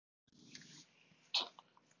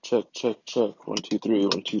Check, check, check. One, two, three,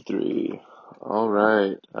 one, two, three. All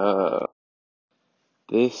right.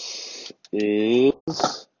 This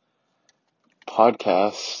is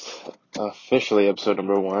podcast officially episode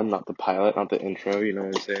number one, not the pilot, not the intro, you know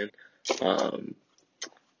what I'm saying? Um,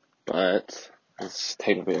 but it's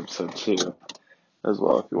technically episode two as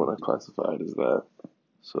well, if you want to classify it as that.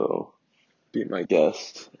 So, be my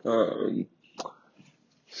guest. So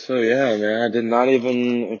yeah, man, I did not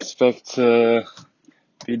even expect to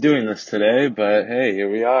be doing this today, but hey, here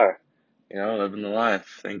we are. You know, living the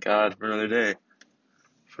life. Thank God for another day.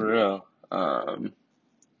 For real.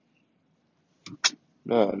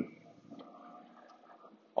 Man,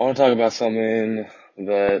 I want to talk about something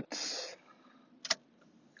that,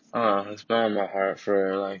 has been on my heart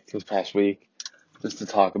for like this past week, just to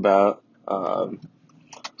talk about.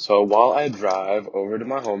 So while I drive over to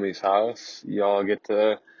my homie's house, y'all get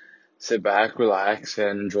to sit back, relax,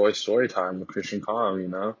 and enjoy story time with Christian Kong, you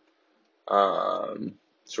know?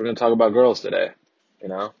 So we're going to talk about girls today, you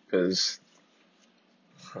know? Because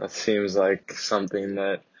that seems like something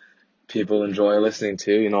that people enjoy listening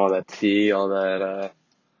to, you know, all that tea, all that,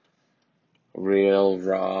 real,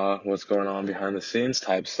 raw, what's going on behind the scenes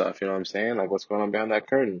type stuff, you know what I'm saying? Like what's going on behind that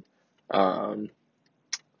curtain. Um,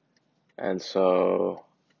 and so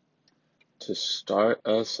to start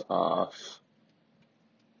us off,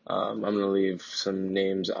 I'm going to leave some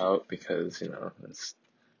names out because, you know, it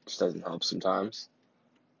just doesn't help sometimes.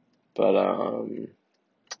 But,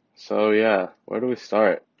 so yeah, where do we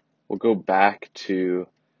start? We'll go back to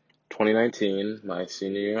 2019, my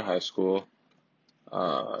senior year of high school.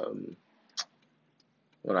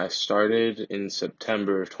 When I started in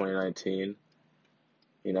September of 2019,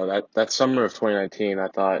 you know, that summer of 2019, I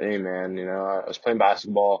thought, hey man, you know, I was playing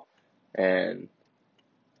basketball and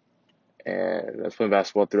I was playing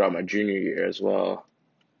basketball throughout my junior year as well.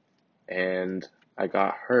 And I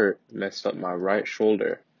got hurt, messed up my right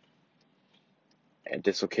shoulder and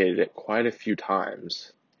dislocated it quite a few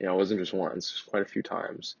times. You know, it wasn't just once, it was quite a few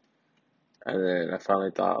times. And then I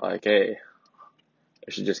finally thought like, hey,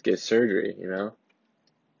 I should just get surgery, you know,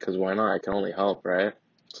 because why not? It can only help, right?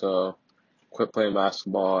 So quit playing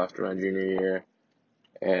basketball after my junior year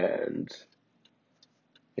and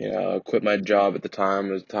quit my job at the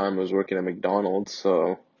time. At the time, I was working at McDonald's.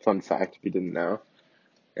 So, fun fact if you didn't know,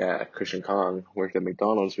 yeah, Christian Kong worked at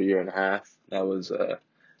McDonald's for a year and a half. That was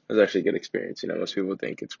actually a good experience. You know, most people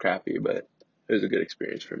think it's crappy, but it was a good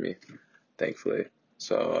experience for me, thankfully.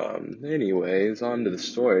 So, anyways, on to the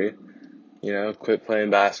story. You know, quit playing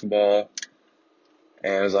basketball,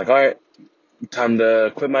 and I was like, all right, time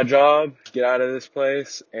to quit my job, get out of this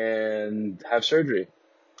place, and have surgery.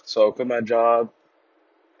 So, I quit my job.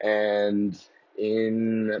 And at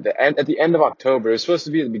the end of October, it was supposed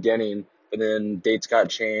to be at the beginning, but then dates got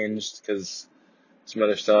changed because some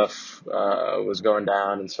other stuff was going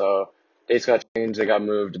down, and so dates got changed. They got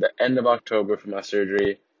moved to the end of October for my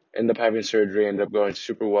surgery. Ended up having surgery, ended up going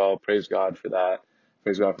super well. Praise God for that.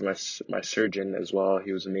 Praise God for my surgeon as well.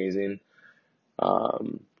 He was amazing.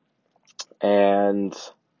 And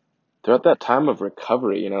throughout that time of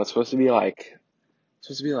recovery, you know, it's supposed to be like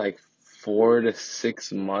 4 to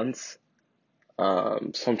 6 months.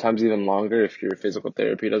 Sometimes even longer if your physical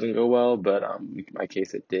therapy doesn't go well, but in my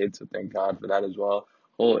case it did, so thank God for that as well.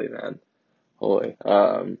 Holy man, holy.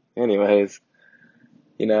 Anyways,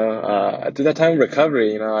 you know, through that time of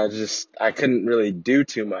recovery, you know, I couldn't really do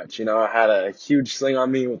too much. You know, I had a huge sling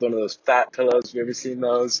on me with one of those fat pillows. Have you ever seen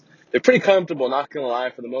those? They're pretty comfortable, not gonna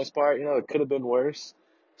lie, for the most part. You know, it could have been worse.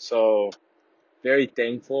 So, very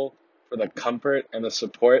thankful for the comfort and the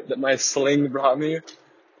support that my sling brought me,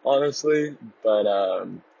 honestly. But,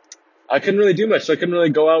 I couldn't really do much. So I couldn't really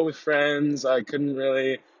go out with friends. I couldn't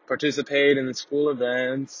really participate in the school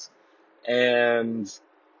events. And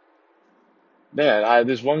man,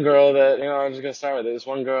 there's one girl that, you know, I'm just gonna start with it. There's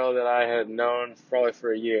one girl that I had known probably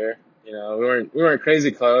for a year. You know, we weren't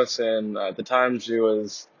crazy close, and at the time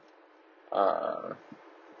uh,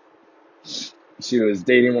 she was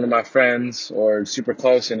dating one of my friends, or super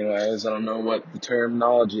close anyways. I don't know what the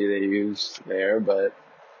terminology they used there, but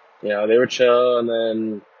you know, they were chill, and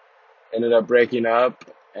then ended up breaking up,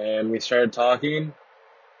 and we started talking.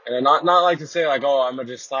 And not like to say like, oh, I'm gonna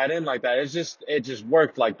just slide in like that. It just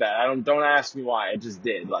worked like that. Don't ask me why. It just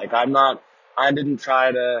did. Like I didn't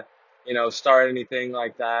try to, you know, start anything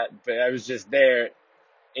like that, but I was just there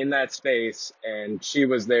in that space and she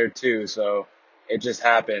was there too. So it just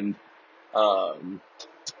happened. Um,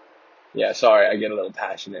 yeah, sorry. I get a little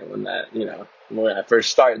passionate when I first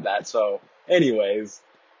started that. So anyways,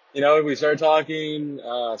 you know, we started talking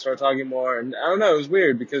more, and I don't know, it was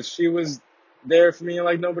weird because she was there for me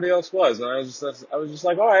like nobody else was. And I was just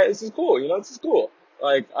like, all right, this is cool. This is cool.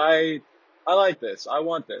 Like, I like this. I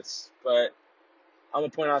want this. But I'm gonna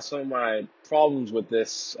point out some of my problems with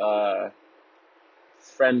this,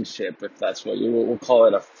 friendship, if that's what we'll call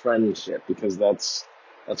it, a friendship, because that's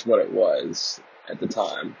what it was at the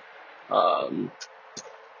time. Um,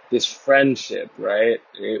 this friendship, right?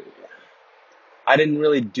 I didn't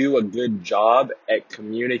really do a good job at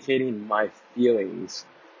communicating my feelings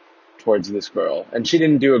towards this girl, and she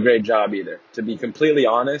didn't do a great job either. To be completely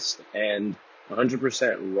honest and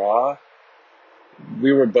 100% raw,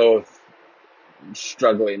 we were both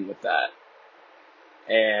struggling with that.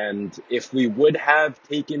 And if we would have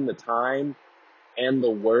taken the time and the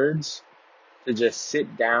words to just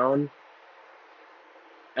sit down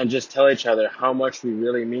and just tell each other how much we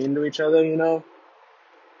really mean to each other,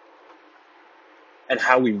 and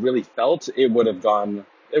how we really felt, it would have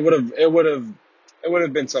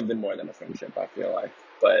been something more than a friendship, I feel like.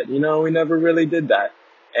 But, we never really did that.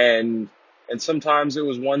 And, and sometimes it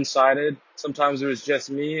was one-sided. Sometimes it was just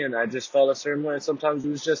me and I just felt a certain way. And sometimes it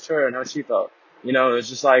was just her and how she felt. It's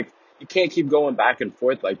just like, you can't keep going back and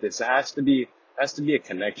forth like this. It has to be a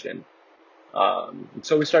connection.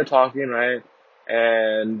 So we start talking, right?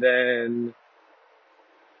 And then,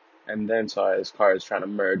 sorry, this car is trying to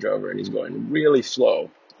merge over and he's going really slow,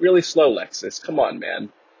 Lexus. Come on, man.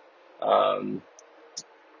 Um,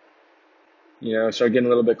 start getting a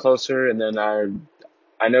little bit closer, and then I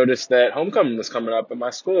noticed that homecoming was coming up at my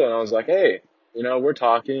school, and I was like, hey, we're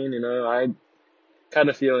talking, I kind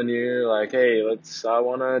of feeling you, like, hey, I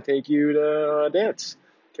want to take you to a dance.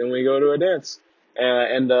 Can we go to a dance? And I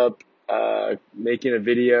end up making a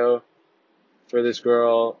video for this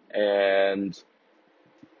girl, and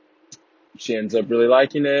she ends up really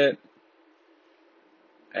liking it,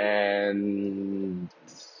 and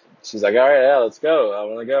she's like, all right, yeah, let's go. I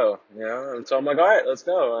want to go, And so I'm like, all right, let's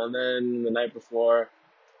go. And then the night before,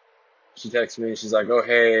 she texts me. She's like, oh,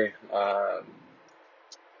 hey,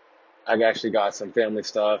 I actually got some family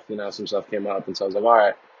stuff. Some stuff came up. And so I was like, all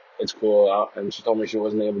right, it's cool. And she told me she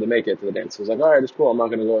wasn't able to make it to the dance. So I was like, all right, it's cool. I'm not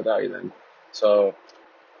going to go without you then. So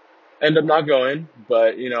I ended up not going.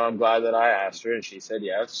 But, I'm glad that I asked her and she said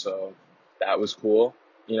yes. So that was cool.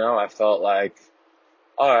 I felt like,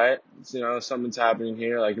 all right, something's happening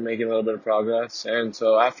here. Like, you're making a little bit of progress. And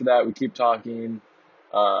so after that, we keep talking.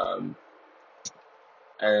 Um,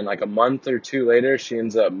 and like a month or two later, she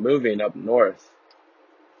ends up moving up north.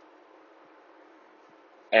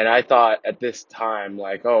 And I thought at this time,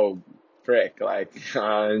 like, oh, frick, like,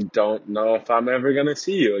 I don't know if I'm ever going to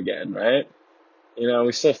see you again, right?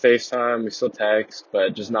 We still FaceTime, we still text,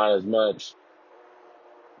 but just not as much.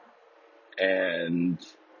 And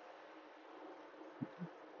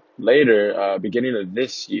later, beginning of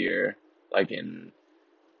this year, like in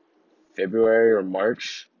February or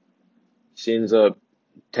March, she ends up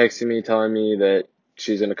texting me, telling me that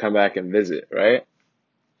she's going to come back and visit, right?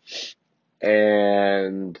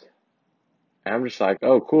 And I'm just like,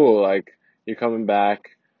 oh, cool, like, you're coming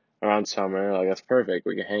back around summer, like, that's perfect,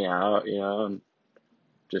 we can hang out, and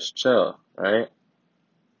just chill, right?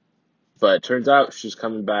 But it turns out she's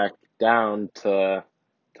coming back down to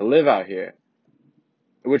live out here,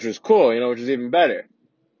 which was cool, which is even better.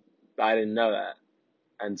 But I didn't know that.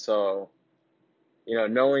 And so,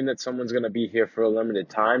 knowing that someone's going to be here for a limited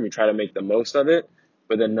time, you try to make the most of it.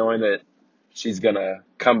 But then knowing that she's going to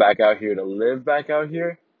come back out here to live back out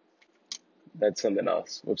here, that's something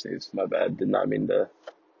else. Whoopsies, my bad. Did not mean to,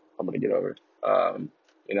 I'm going to get over it.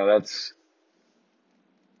 You know, that's,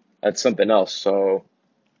 that's something else. So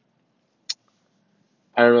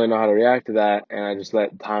I didn't really know how to react to that. And I just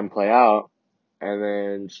let time play out. And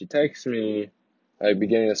then she texts me like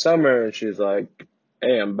beginning of summer and she's like,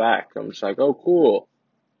 hey, I'm back. I'm just like, oh, cool.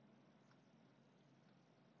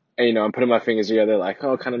 And, I'm putting my fingers together like,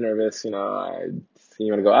 oh, kind of nervous, you want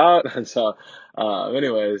to go out? And so,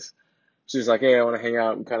 anyways, she's like, hey, I want to hang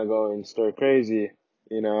out and kind of go and stir crazy,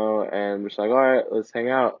 and we're just like, all right, let's hang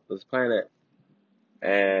out. Let's plan it.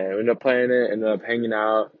 And we ended up planning it, ended up hanging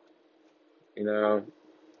out, you know,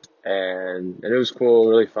 and it was cool,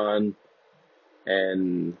 really fun.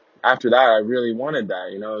 And after that, I really wanted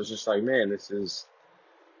that, it was just like, man,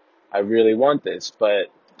 I really want this.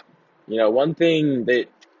 But, one thing that,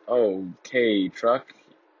 oh, okay, truck,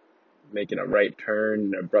 making a right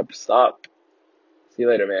turn, abrupt stop. See you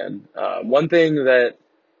later, man. One thing that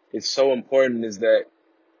is so important is that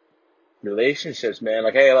relationships, man.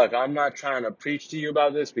 Like, hey, look, I'm not trying to preach to you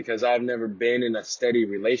about this because I've never been in a steady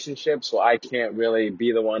relationship, so I can't really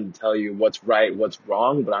be the one to tell you what's right, what's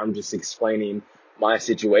wrong, but I'm just explaining my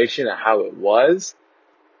situation and how it was,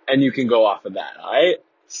 and you can go off of that, alright?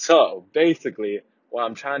 So basically, what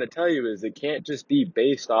I'm trying to tell you is it can't just be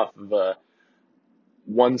based off of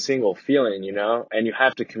one single feeling, and you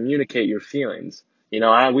have to communicate your feelings. We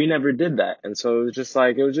never did that. And so it was just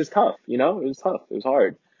like, it was just tough, it was tough. It was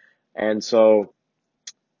hard. And so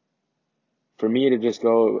for me to just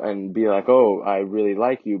go and be like, oh, I really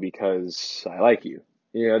like you because I like you.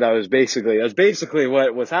 That's basically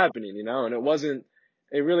what was happening, and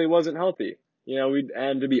it really wasn't healthy.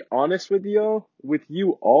 And to be honest to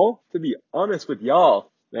be honest with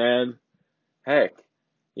y'all, man, heck,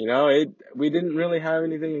 we didn't really have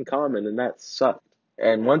anything in common, and that sucked.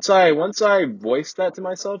 And once I voiced that to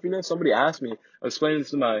myself, somebody asked me, I was explaining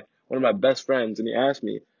this to one of my best friends, and he asked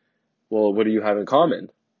me, well, what do you have in common?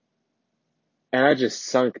 And I just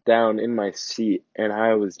sunk down in my seat, and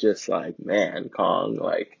I was just like, man, Kong,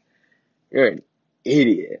 like, you're an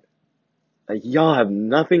idiot. Like, y'all have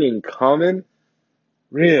nothing in common?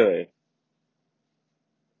 Really?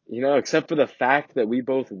 Except for the fact that we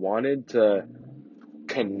both wanted to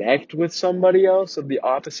connect with somebody else of the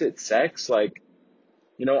opposite sex. Like,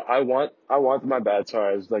 I want my bad.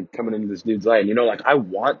 Sorry, I was like coming into this dude's lane. Like, I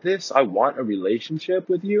want this. I want a relationship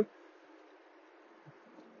with you.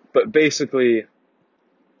 But basically,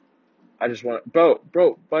 I just want, bro,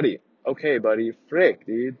 buddy. Okay, buddy. Frick,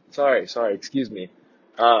 dude. Sorry, excuse me.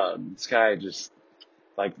 This guy just,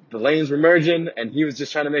 like, the lanes were merging, and he was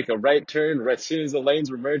just trying to make a right turn right as soon as the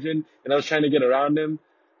lanes were merging, and I was trying to get around him,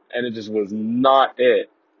 and it just was not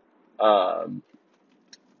it. Um,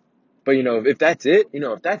 but if that's it in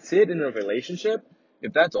a relationship,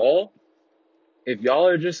 if that's all, if y'all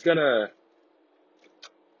are just gonna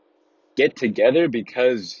get together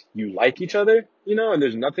because you like each other, and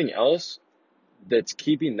there's nothing else that's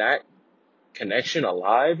keeping that connection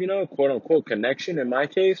alive, quote unquote connection in my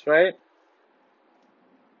case, right?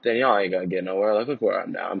 Then y'all ain't gonna get nowhere. Like, look where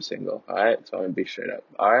I'm now. I'm single, alright? So I'm gonna be straight up,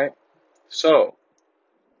 alright? So,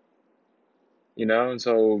 and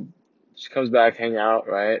so she comes back, hang out,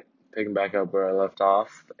 right? Picking back up where I left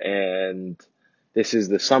off. And this is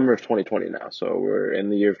the summer of 2020 now. So we're in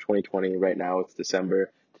the year of 2020 right now. It's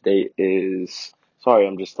December. Today is, sorry,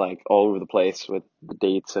 I'm just like all over the place with the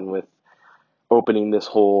dates and with opening this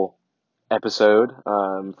whole episode.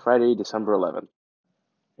 Friday, December 11th,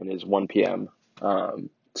 and it's 1 p.m.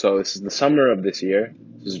 So this is the summer of this year.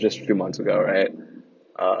 This is just a few months ago, right?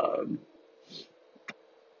 Um,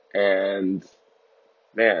 and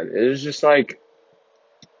man, it was just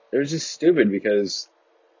stupid because,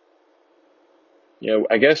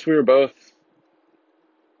 I guess we were both,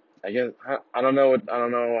 I guess, I don't know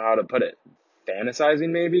how to put it,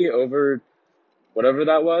 fantasizing maybe over whatever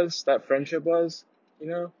that friendship was, you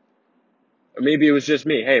know? Or maybe it was just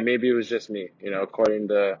me. Hey, maybe it was just me, according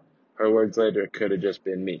to her words later, it could have just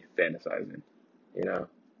been me fantasizing, you know?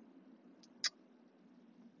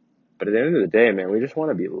 But at the end of the day, man, we just want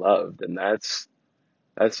to be loved. And that's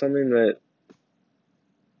something that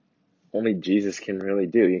only Jesus can really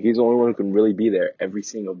do. He's the only one who can really be there every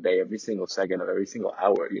single day, every single second of every single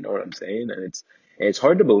hour. You know what I'm saying? And it's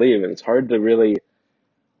hard to believe, and it's hard to really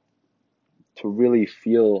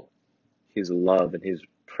feel his love and his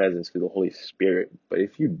presence through the Holy Spirit. But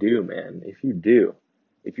if you do, man, if you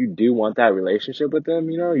do want that relationship with him,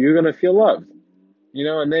 you're gonna feel loved.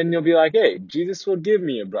 And then you'll be like, hey, Jesus will give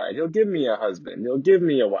me a bride. He'll give me a husband. He'll give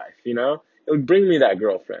me a wife. He'll bring me that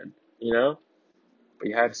girlfriend. But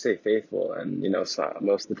you have to stay faithful, and so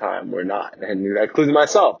most of the time we're not, and that includes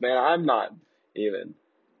myself, man. I'm not even,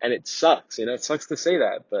 and it sucks. It sucks to say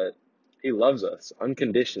that, but he loves us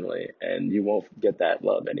unconditionally, and you won't get that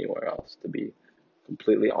love anywhere else. To be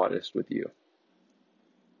completely honest with you,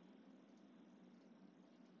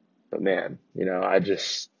 but man, it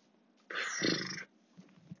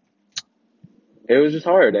was just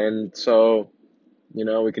hard, and so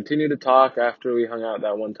we continued to talk after we hung out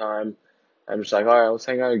that one time. I'm just like, all right, let's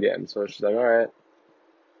hang out again. So she's like, all right,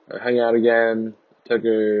 I hung out again. Took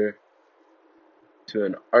her to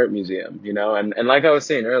an art museum, and like I was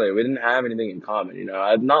saying earlier, we didn't have anything in common,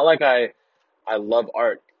 not like I love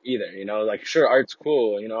art either, like, sure, art's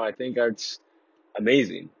cool, I think art's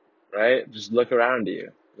amazing, right? Just look around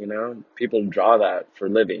you, people draw that for a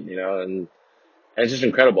living, and it's just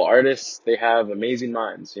incredible. Artists, they have amazing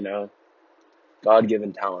minds,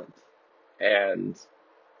 God-given talent, and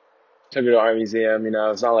took her to art museum,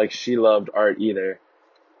 it's not like she loved art either,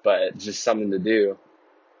 but just something to do,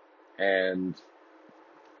 and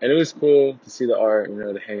it was cool to see the art,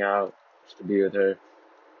 to hang out, just to be with her.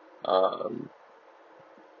 Um,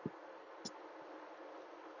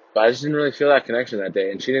 but I just didn't really feel that connection that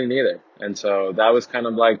day, and she didn't either. And so that was kind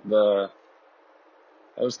of like the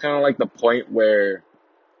point where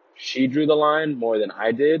she drew the line more than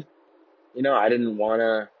I did. I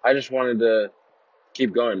just wanted to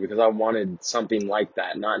keep going because I wanted something like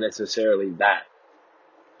that, not necessarily that.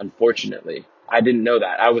 Unfortunately, I didn't know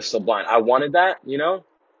that. I was so blind. I wanted that.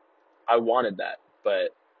 I wanted that, but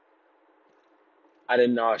I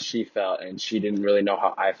didn't know how she felt, and she didn't really know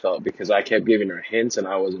how I felt because I kept giving her hints, and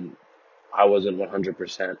I wasn't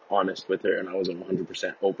 100% honest with her, and I wasn't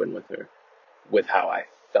 100% open with her with how I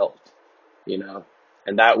felt, you know,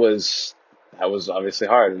 and that was obviously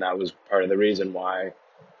hard, and that was part of the reason why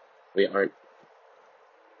we aren't.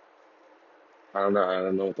 I don't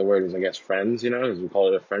know what the word is. I guess friends, because we call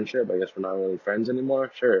it a friendship. I guess we're not really friends anymore.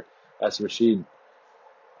 Sure, that's what she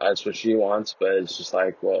that's what she wants, but it's just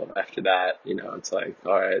like, well, after that, it's like,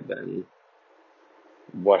 all right, then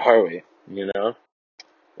what are we? You know,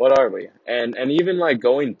 what are we? And even like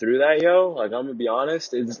going through that, yo, like I'm gonna be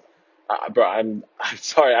honest, bro, I'm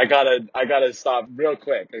sorry, I gotta stop real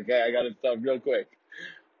quick, okay? I gotta stop real quick.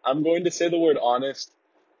 I'm going to say the word honest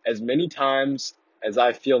as many times as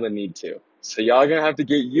I feel the need to. So y'all gonna have to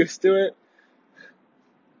get used to it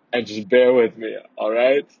and just bear with me, all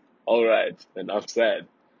right? All right, enough said.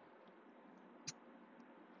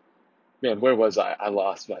 Man, where was I? I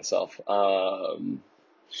lost myself.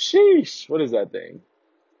 Sheesh, what is that thing?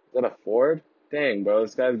 Is that a Ford? Dang, bro,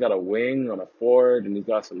 this guy's got a wing on a Ford, and he's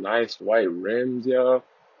got some nice white rims, yo.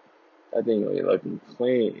 That thing really looking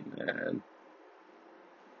clean, man.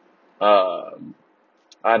 Um,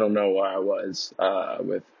 I don't know where I was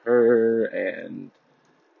with her, and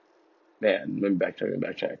man, let me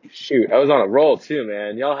backtrack. Shoot, I was on a roll too,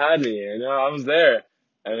 man. Y'all had me, I was there,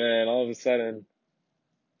 and then all of a sudden,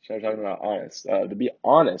 started talking about honest. To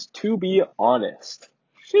be honest.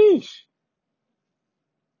 Sheesh.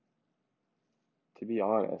 To be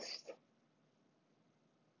honest,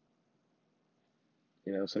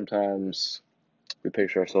 sometimes we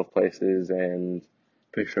picture ourselves places and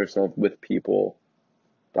picture ourselves with people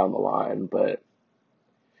down the line, but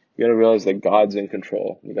you gotta realize that God's in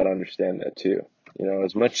control. You gotta understand that too.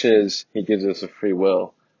 As much as He gives us a free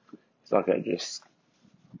will, He's not gonna just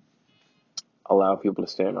allow people to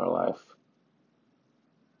stay in our life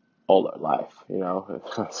all our life.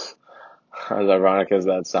 As ironic as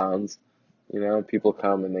that sounds, people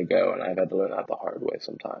come and they go, and I've had to learn that the hard way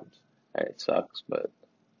sometimes, and it sucks. But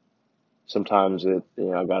sometimes I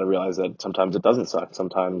gotta realize that sometimes it doesn't suck.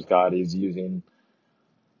 Sometimes God is using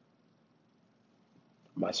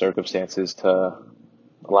my circumstances to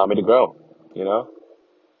allow me to grow, you know?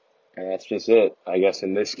 And that's just it. I guess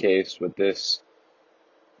in this case, with this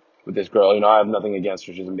girl, I have nothing against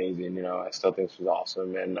her. She's amazing. I still think she's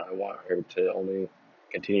awesome, and I want her to only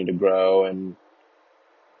continue to grow and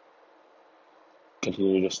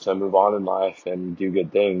continue just to move on in life and do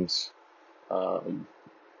good things. Um,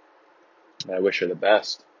 and I wish her the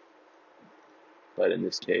best. But in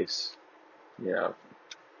this case, you know,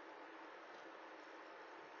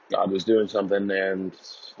 God was doing something, and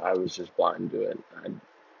I was just blind to it.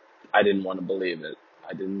 I didn't want to believe it.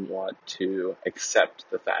 I didn't want to accept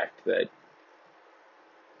the fact that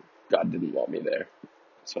God didn't want me there.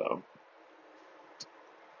 So,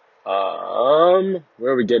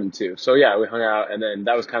 where are we getting to? So yeah, we hung out, and then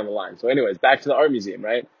that was kind of the line. So anyways, back to the art museum,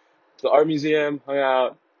 right? To the art museum, hung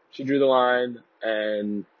out. She drew the line,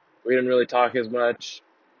 and we didn't really talk as much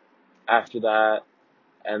after that.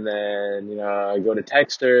 And then, I go to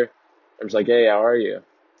text her. I was like, hey, how are you?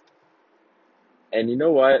 And you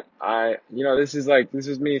know what? This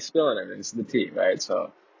is me spilling it. This is the tea, right?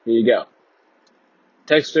 So here you go.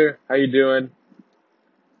 Text her, how you doing?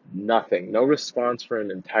 Nothing. No response for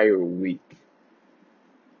an entire week.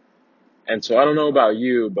 And so I don't know about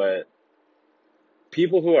you, but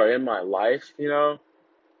people who are in my life, they'll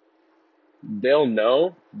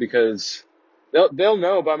know because they'll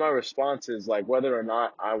know by my responses, like whether or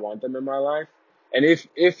not I want them in my life. And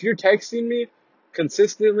if you're texting me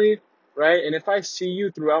consistently, right? And if I see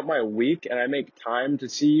you throughout my week and I make time to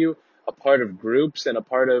see you a part of groups and a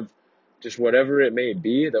part of just whatever it may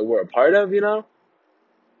be that we're a part of,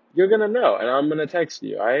 you're gonna know, and I'm gonna text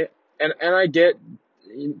you, right? And I get,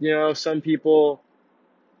 some people,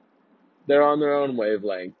 they're on their own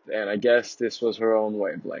wavelength, and I guess this was her own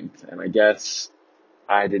wavelength, and I guess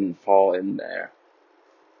I didn't fall in there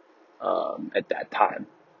at that time.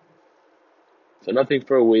 So nothing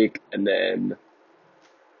for a week, and then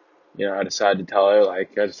I decided to tell her,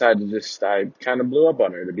 like, I kind of blew up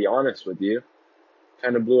on her, to be honest with you,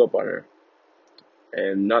 kind of blew up on her,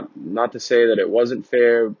 and not to say that it wasn't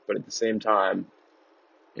fair, but at the same time,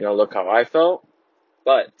 look how I felt,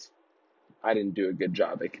 but I didn't do a good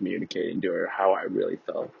job at communicating to her how I really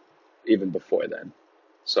felt, even before then.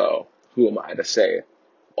 So who am I to say?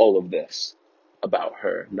 all of this about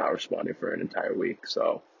her not responding for an entire week.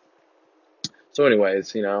 So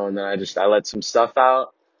anyways, and then I let some stuff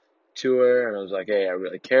out to her, and I was like, hey, I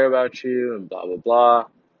really care about you, and blah, blah, blah.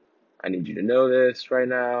 I need you to know this right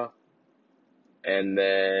now. And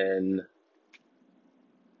then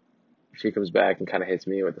she comes back and kind of hits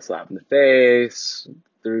me with a slap in the face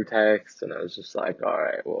through text, and I was just like, all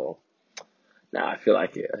right, well, now I feel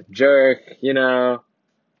like a jerk.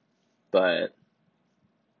 But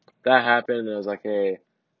that happened, and I was like, hey,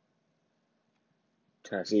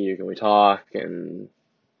 can I see you? Can we talk? And,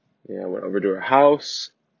 went over to her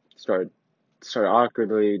house, started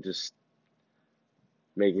awkwardly just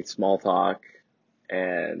making small talk,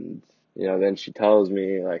 and, then she tells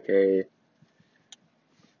me, like, hey,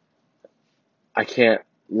 I can't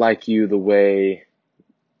like you the way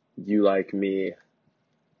you like me.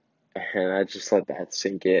 And I just let that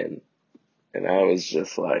sink in. And I was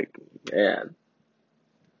just like, man,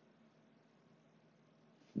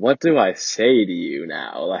 what do I say to you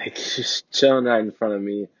now? Like, she's chilling right in front of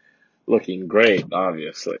me, looking great,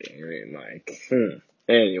 obviously. I mean,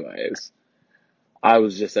 Anyways, I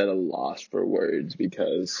was just at a loss for words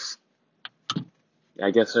because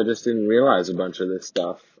I guess I just didn't realize a bunch of this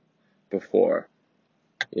stuff before.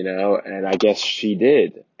 And I guess she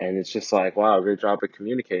did. And it's just like, wow, great job at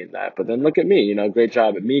communicating that. But then look at me, great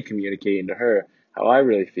job at me communicating to her how I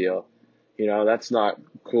really feel. That's not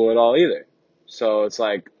cool at all either. So it's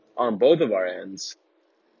like on both of our ends,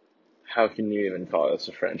 how can you even call this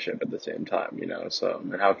a friendship at the same time? So,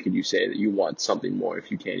 and how could you say that you want something more if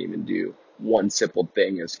you can't even do one simple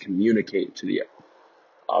thing as communicate to the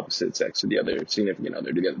opposite sex, to the other significant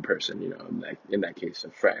other, to the other person, in that case, a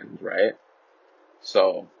friend, right?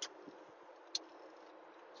 So,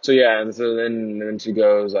 So yeah, and so then she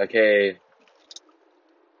goes like, "Hey,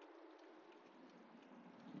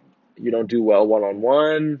 you don't do well one on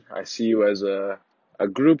one. I see you as a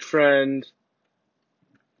group friend."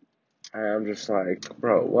 And I'm just like,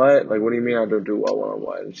 "Bro, what? Like, what do you mean I don't do well one on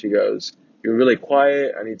one?" And she goes, "You're really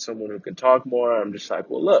quiet. I need someone who can talk more." I'm just like,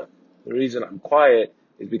 "Well, look, the reason I'm quiet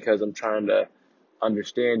is because I'm trying to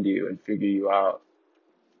understand you and figure you out."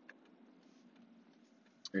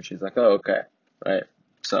 And she's like, "Oh, okay, right."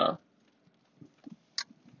 So,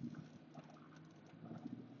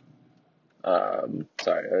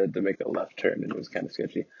 sorry, I had to make a left turn and it was kind of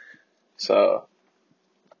sketchy. So,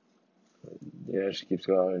 she keeps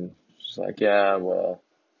going. She's like, "Yeah, well,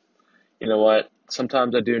 you know what?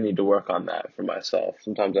 Sometimes I do need to work on that for myself.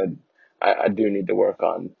 Sometimes I do need to work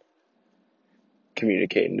on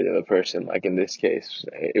communicating to the other person. Like in this case,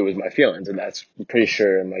 it was my feelings, and that's I'm pretty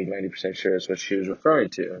sure, I'm like 90% sure is what she was referring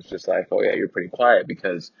to. It's just like, oh yeah, you're pretty quiet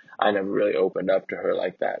because I never really opened up to her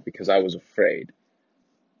like that because I was afraid.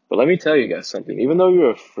 But let me tell you guys something. Even though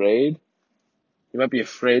you're afraid, you might be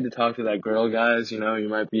afraid to talk to that girl, guys. You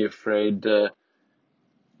might be afraid to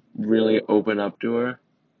really open up to her.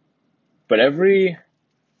 But every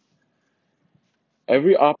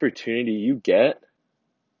opportunity you get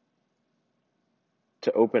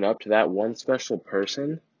to open up to that one special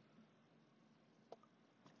person,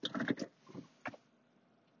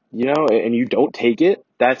 and you don't take it,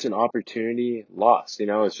 that's an opportunity lost.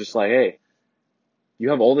 It's just like, hey, you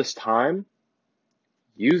have all this time,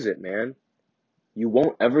 use it, man. You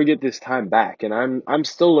won't ever get this time back. And I'm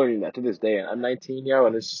still learning that to this day. I'm 19,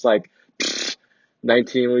 and it's just like,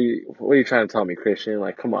 19, what are you trying to tell me, Christian?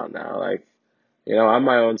 Like, come on now. Like, I'm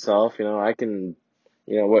my own self, I can,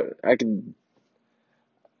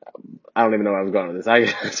 I don't even know where I was going with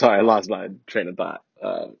this. Sorry, I lost my train of thought.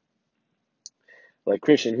 Like,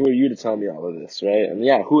 Christian, who are you to tell me all of this, right? And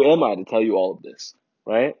yeah, who am I to tell you all of this,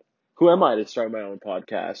 right? Who am I to start my own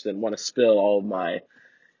podcast and want to spill all of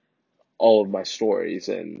my stories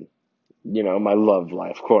and, my love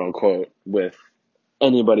life, quote unquote, with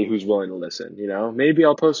anybody who's willing to listen, Maybe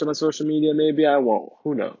I'll post it on social media, maybe I won't.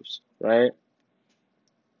 Who knows, right?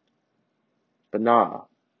 But nah,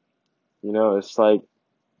 it's like,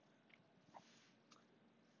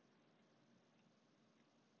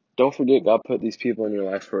 don't forget God put these people in your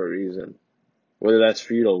life for a reason. Whether that's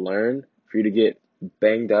for you to learn, for you to get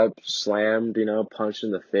banged up, slammed, punched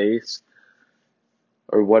in the face,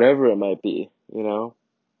 or whatever it might be,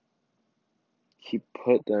 He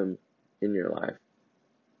put them in your life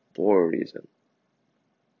for a reason.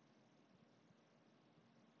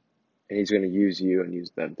 And He's going to use you and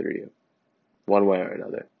use them through you, one way or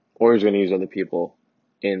another. Or He's going to use other people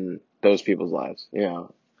in those people's lives,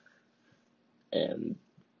 And,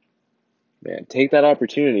 man, take that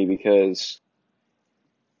opportunity because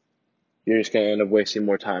you're just going to end up wasting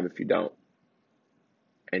more time if you don't.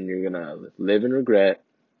 And you're going to live in regret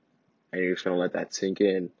and you're just going to let that sink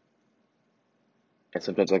in. And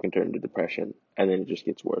sometimes that can turn into depression, and then it just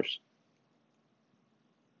gets worse.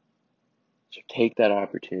 So take that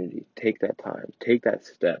opportunity, take that time, take that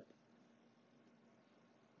step,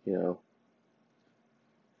 you know.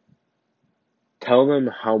 Tell them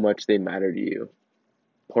how much they matter to you.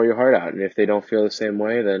 Pour your heart out, and if they don't feel the same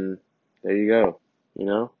way, then there you go, you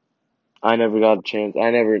know. I never got a chance.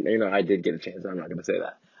 I did get a chance. I'm not going to say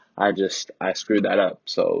that. I screwed that up.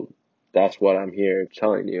 So that's what I'm here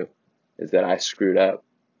telling you, is that I screwed up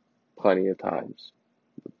plenty of times,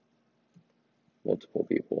 multiple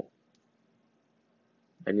people.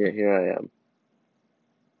 And yet here I am.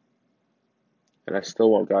 And I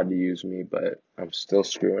still want God to use me, but I'm still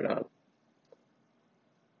screwing up.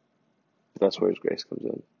 That's where His grace comes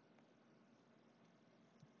in.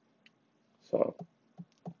 So,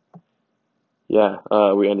 yeah,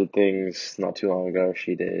 we ended things not too long ago.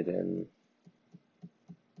 She did, and,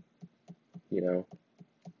 you know,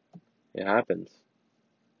 it happens.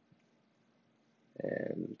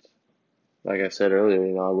 And like I said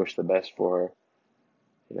earlier, I wish the best for her.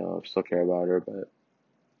 I still care about her, but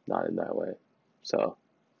not in that way. So,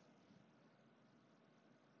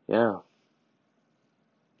 yeah.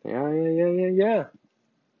 Yeah.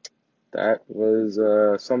 That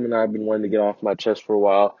was something I've been wanting to get off my chest for a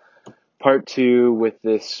while. Part two with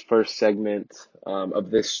this first segment of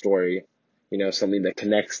this story, something that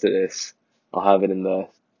connects to this. I'll have it in the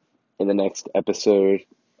next episode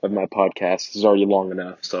of my podcast. This is already long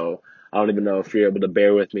enough, so I don't even know if you're able to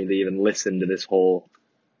bear with me to even listen to this whole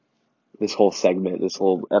segment, this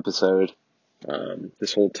whole episode,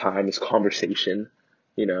 this whole time, this conversation,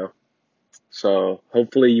 you know. So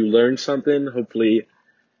hopefully you learned something. Hopefully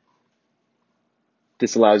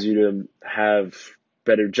this allows you to have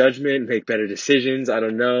better judgment, make better decisions. I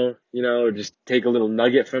don't know, just take a little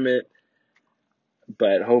nugget from it.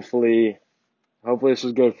 But hopefully this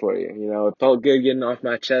was good for you. It felt good getting off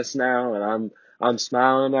my chest now, and I'm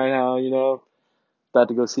smiling right now. About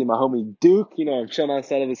to go see my homie Duke. I'm chilling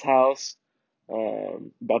outside of his house.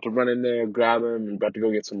 About to run in there, grab him, and about to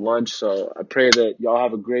go get some lunch. So I pray that y'all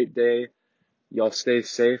have a great day. Y'all stay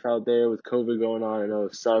safe out there with COVID going on. I know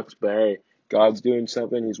it sucks, but hey, God's doing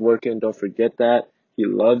something. He's working. Don't forget that. He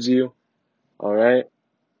loves you. All right?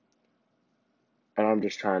 And I'm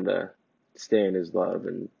just trying to stay in His love,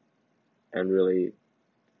 and really,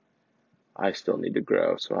 I still need to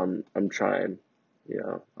grow. So I'm trying.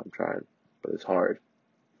 I'm trying, but it's hard.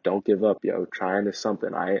 Don't give up, yo. Trying is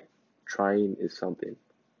something. Trying is something.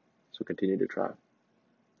 So continue to try.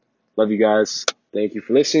 Love you guys. Thank you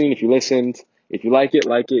for listening. If you listened, if you like it,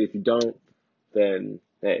 like it. If you don't, then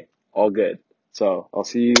hey, all good. So I'll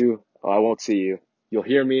see you. I won't see you. You'll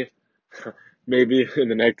hear me maybe in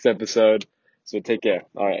the next episode. So take care.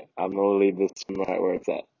 All right. I'm going to leave this right where it's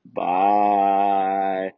at. Bye.